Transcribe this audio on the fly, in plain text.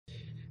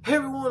Hey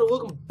everyone, and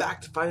welcome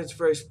back to Finance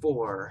Phrase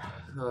 4.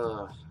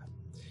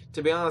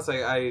 To be honest,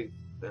 I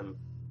am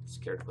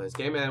scared to play this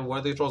game, and what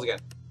are the controls again?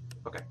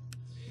 Okay.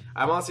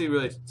 I'm honestly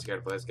really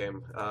scared to play this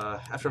game.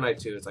 After night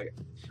 2, it's like,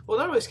 well,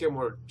 not really scared,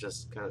 more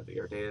just kind of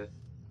irritated.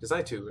 Because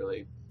night 2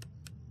 really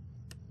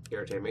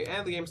irritated me,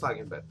 and the game's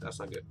lagging, but that's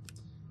not good.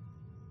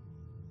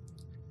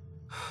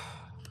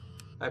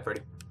 Hi,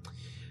 Freddy.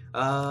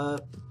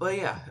 But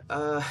yeah,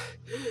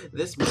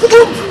 this...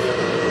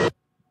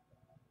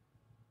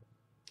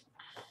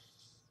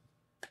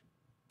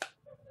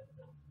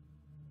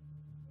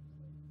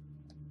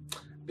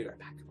 Be right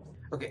back.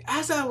 Okay,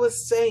 as I was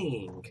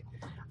saying,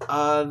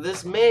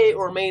 this may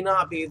or may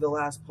not be the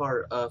last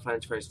part of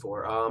Finance Phrase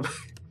 4.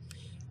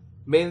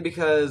 Mainly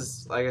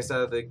because, like I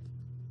said, the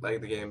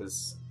game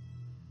is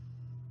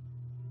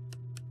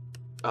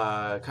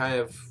I'm kind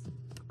of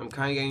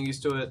getting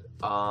used to it.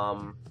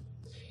 And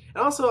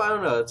also, I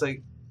don't know, it's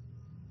like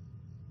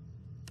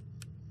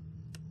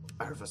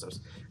I heard footsteps.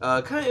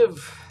 Kind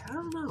of, I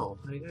don't know.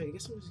 I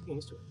guess I'm just getting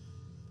used to it.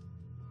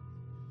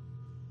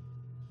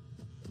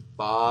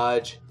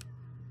 Fudge.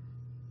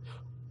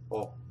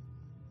 Oh.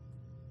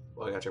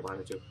 Well, I got check behind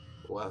me too.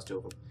 Well, that was 2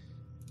 of them.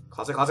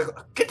 Closet.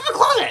 Get to the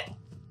closet!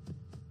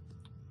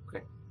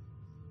 Okay.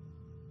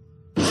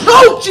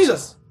 Oh,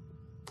 Jesus!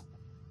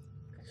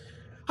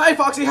 Hi,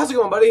 Foxy. How's it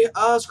going, buddy?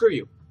 Screw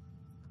you.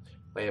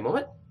 Wait a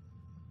moment.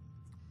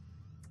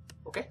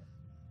 Okay.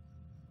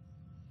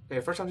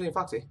 Okay, first time seeing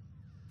Foxy.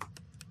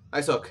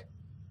 Nice hook.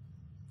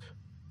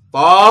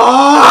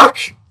 Fuck!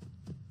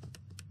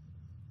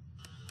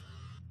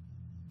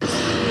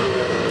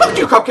 Fuck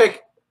you, Cupcake!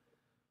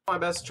 My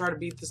best to try to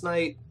beat this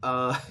night,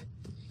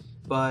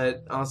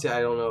 but honestly, I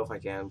don't know if I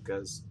can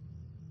because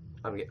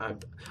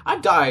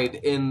I've died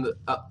in.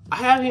 I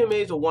haven't even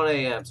made it to 1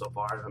 a.m. so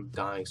far, and I'm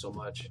dying so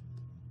much.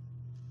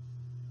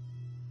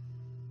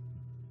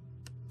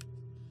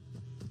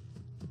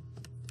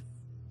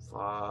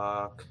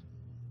 Fuck.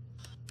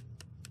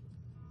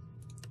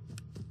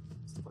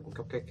 It's the fucking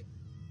Cupcake.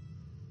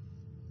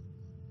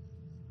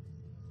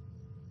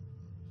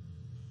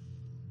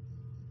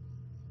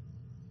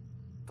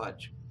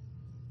 Fudge.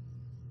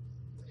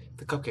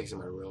 The Cupcake's in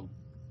my room.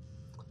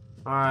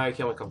 Alright,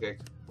 kill my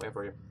Cupcake. Waiting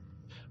for you.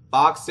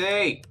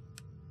 Foxy!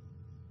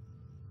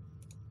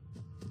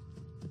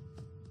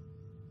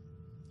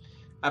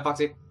 Hi,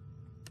 Foxy.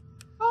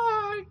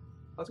 Hi!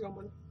 How's it going,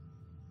 buddy? You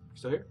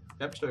still here?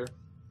 Yep, still here.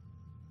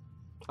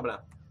 How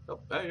about now? Oh,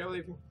 hey, you're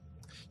leaving.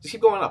 Just keep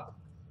going up.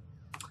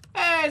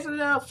 Hey, it's a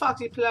little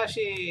Foxy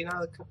plushie!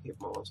 Now the Cupcake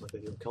mom's like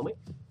you'll kill me.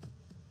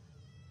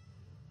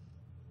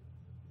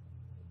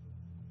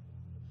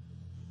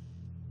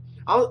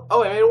 Oh,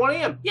 I made it 1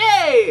 a.m.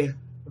 Yay!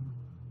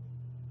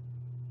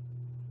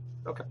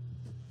 Okay.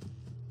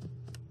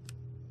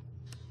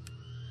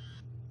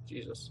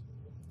 Jesus.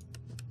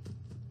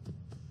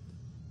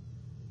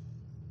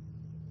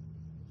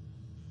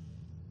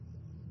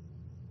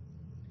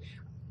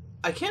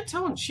 I can't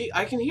tell when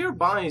I can hear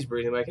Bonnie's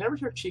breathing, but I can never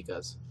hear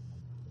Chica's.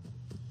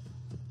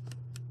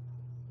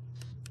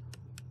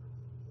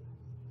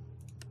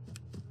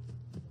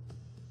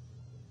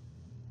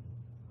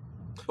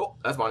 Oh,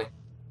 that's Bonnie.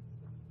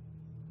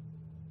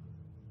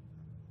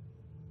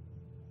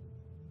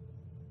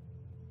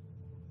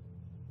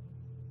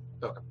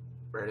 Okay.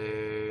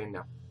 Ready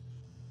now.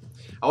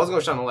 I wasn't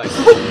gonna shine the light.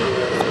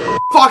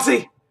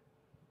 Foxy!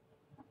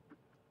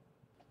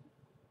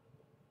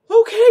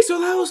 Okay, so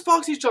that was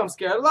Foxy's jump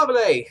scare.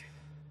 Lovely.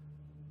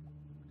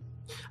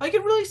 Like,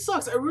 it really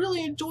sucks. I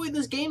really enjoyed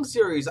this game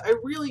series. I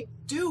really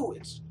do.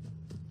 It's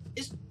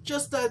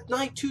just that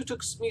night 2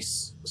 took me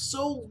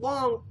so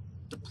long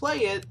to play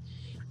it.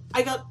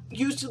 I got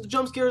used to the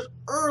jump scares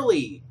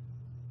early.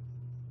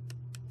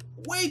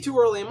 Way too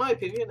early, in my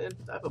opinion. And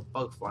I have a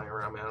bug flying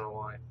around me. I don't know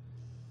why.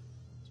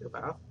 Is there a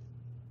bath?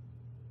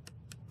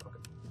 Okay.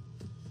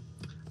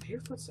 I hear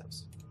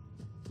footsteps.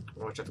 I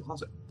want to check the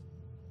closet.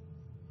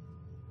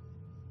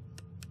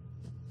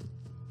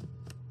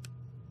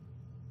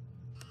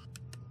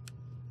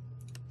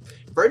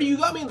 Freddy, you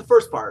got me in the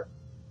first part.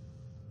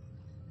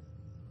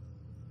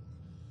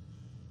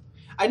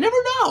 I never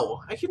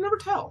know. I can never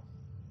tell.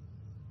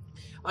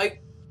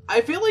 Like,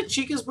 I feel like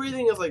Chica's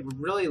breathing is like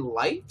really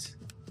light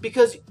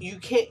because you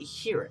can't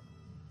hear it.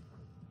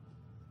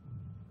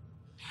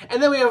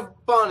 And then we have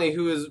Bonnie,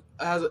 who is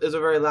a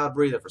very loud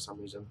breather for some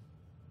reason.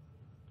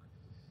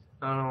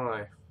 I don't know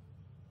why.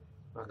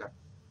 Okay.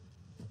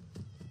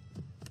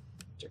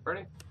 Check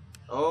Freddy.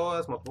 Oh,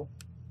 that's multiple.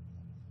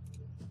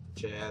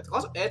 Check the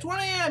closet. It's 1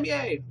 a.m.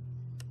 Yay!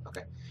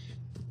 Okay.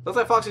 Looks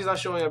like Foxy's not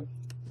showing up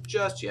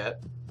just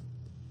yet.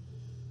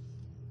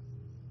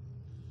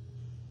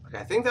 Okay,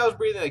 I think that was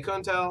breathing. I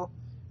couldn't tell.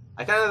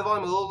 I kind of had the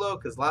volume a little low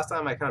because last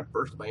time I kind of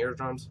burst my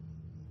eardrums.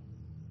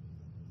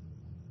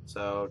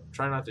 So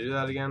try not to do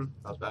that again.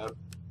 That was bad.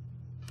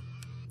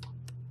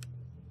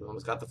 We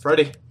almost got the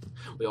Freddy.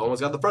 We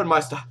almost got the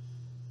Fredmeister.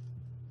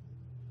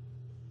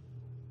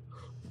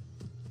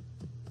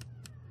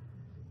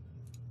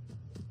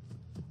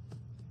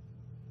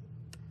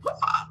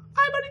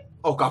 Hi, buddy.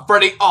 Oh, god,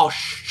 Freddy! Oh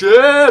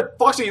shit!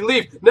 Foxy,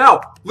 leave!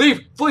 Now!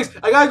 Leave! Please!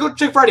 I gotta go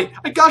check Freddy!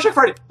 I gotta check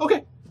Freddy!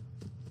 Okay.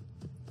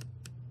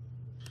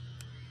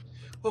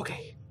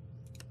 Okay.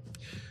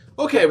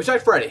 Okay, we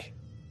checked Freddy.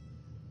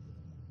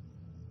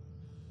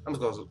 I'm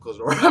just gonna close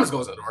the door. I'm just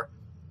gonna close the door.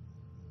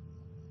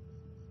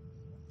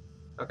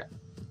 Okay.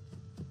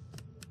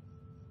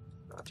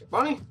 I'll check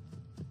Bonnie.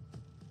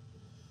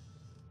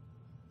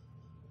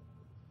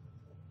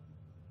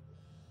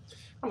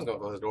 I'm just gonna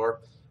close the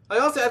door.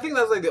 Like, honestly, I think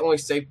that's like the only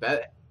safe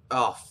bet.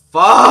 Oh,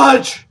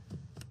 fudge!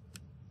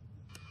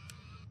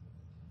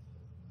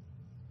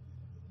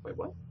 Wait,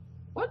 what?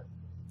 What?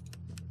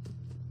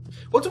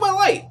 What's with my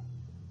light?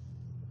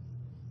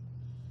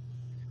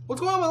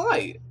 What's going on with my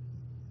light?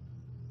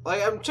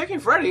 Like, I'm checking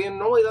Freddy, and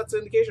normally that's an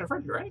indication of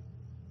Freddy, right?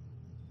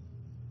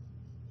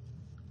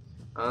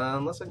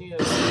 Unless I need a...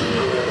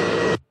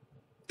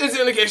 It's an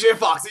indication of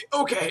Foxy.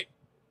 Okay.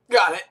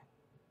 Got it.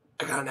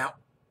 I got it now.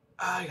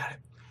 I got it.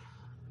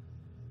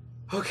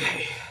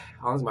 Okay.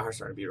 Honestly, my heart's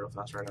starting to beat real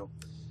fast right now.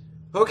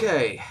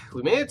 Okay.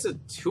 We made it to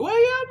 2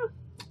 a.m.?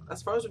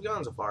 As far as we've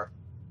gone so far.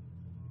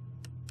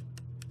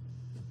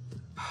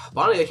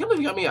 Bonnie, I can't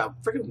believe you got me a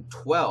freaking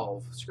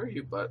 12. Screw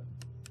you, but...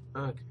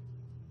 Okay.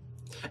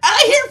 And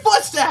I hear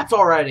footsteps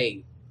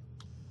already!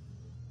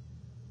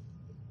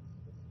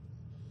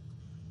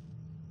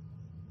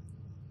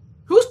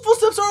 Whose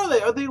footsteps are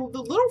they? Are they the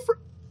little fr...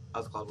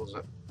 Oh, the cloud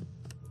wasn't it?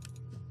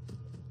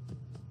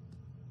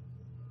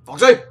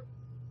 Foxy!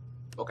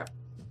 Okay.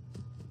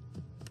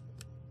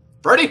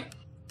 Freddy?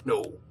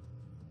 No.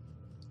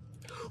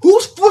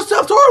 Whose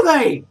footsteps are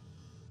they?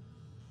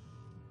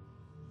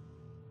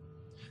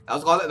 That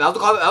was the closet. That was the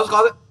closet. That was the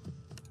closet.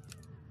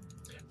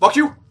 Fuck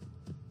you.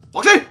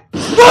 Foxy!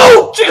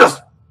 No! Jesus!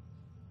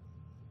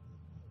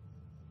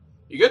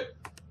 You good?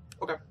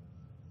 Okay.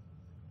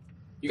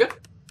 You good?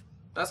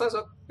 That's nice.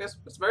 Yes,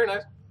 that's very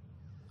nice.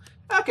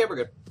 Okay, we're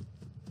good.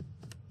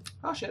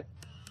 Oh, shit.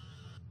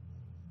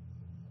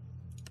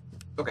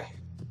 Okay.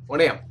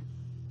 1 a.m.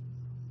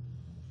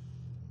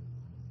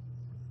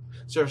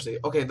 Seriously.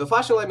 Okay, the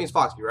flashing light means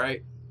Foxy,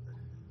 right?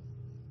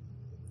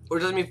 Or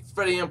does it mean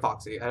Freddy and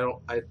Foxy? I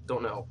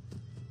don't know.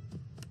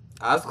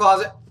 That's the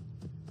closet.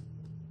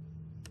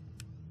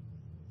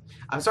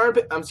 I'm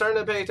starting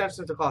to pay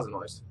attention to the closet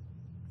noise.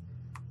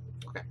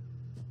 Okay.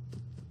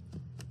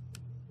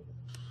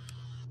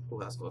 Oh,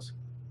 that's close.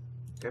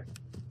 Okay.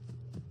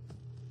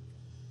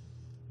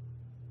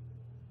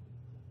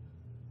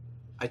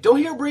 I don't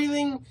hear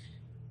breathing,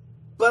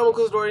 but I'm gonna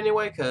close the door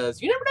anyway,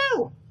 because you never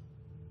know.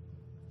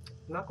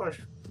 I'm not gonna...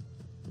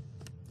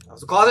 That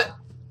was the closet.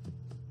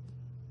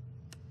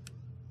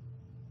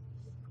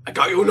 I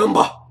got your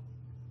number.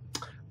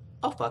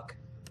 Oh, fuck.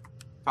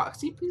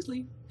 Foxy, please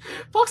leave.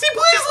 Foxy,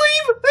 please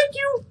leave! Thank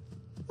you!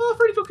 Oh,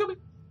 Freddy, don't kill me.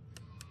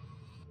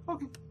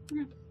 Okay,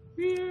 we're good.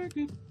 We're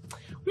good.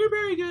 We're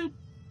very good.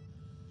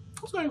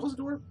 I'm just going to close the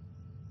door.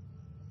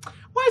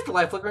 Why is the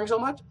light flickering so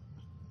much?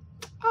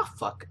 Oh,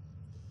 fuck.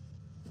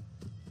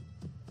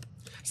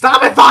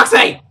 Stop it,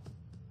 Foxy!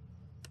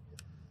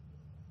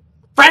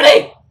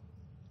 Freddy!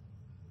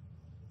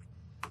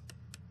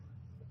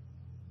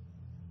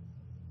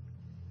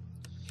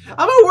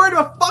 I'm not worried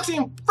about Foxy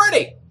and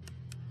Freddy!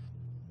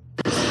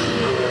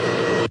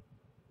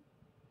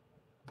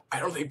 I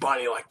don't think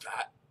Bonnie liked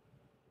that.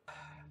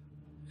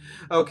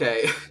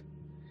 Okay.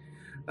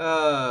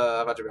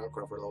 I'm about to be on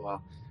record for a little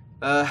while.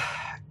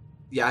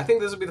 Yeah, I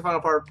think this will be the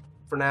final part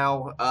for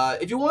now.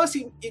 If you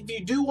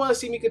do want to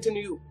see me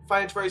continue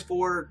Fighting Freddy's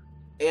 4,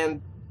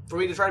 and for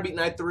me to try to beat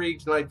Night 3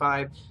 to Night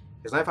 5,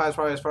 because Night 5 is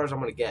probably as far as I'm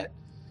going to get,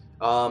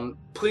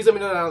 please let me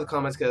know down in the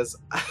comments, because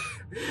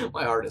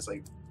my heart is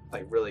like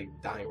really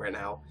dying right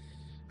now.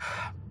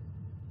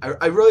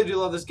 I really do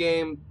love this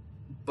game,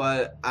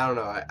 but I don't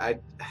know. I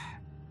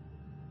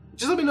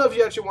just let me know if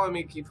you actually want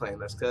me to keep playing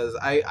this, because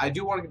I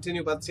do want to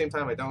continue, but at the same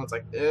time I don't. It's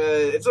like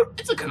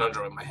it's a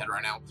conundrum in my head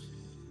right now.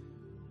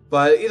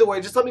 But either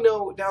way, just let me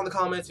know down in the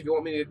comments if you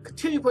want me to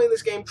continue playing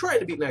this game, trying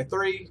to beat Night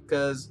 3,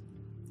 because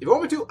if you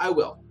want me to, I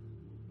will.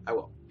 I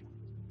will.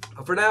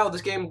 But for now,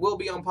 this game will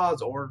be on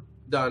pause or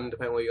done,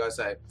 depending on what you guys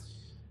say.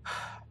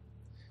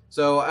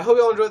 So I hope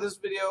you all enjoyed this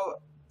video.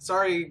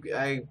 Sorry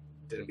I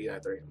didn't beat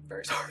Night 3. I'm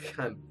very sorry.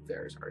 I'm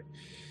very sorry.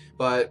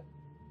 But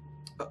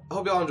I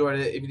hope you all enjoyed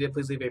it. If you did,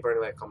 please leave a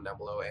burning like, comment down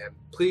below, and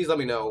please let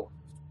me know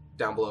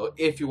down below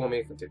if you want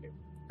me to continue.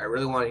 I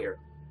really want to hear,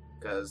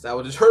 because that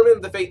will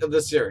determine the fate of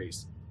this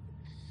series.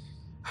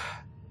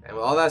 And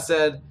with all that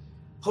said,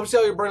 hope to see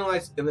all your burning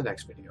lights in the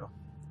next video.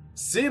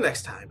 See you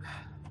next time.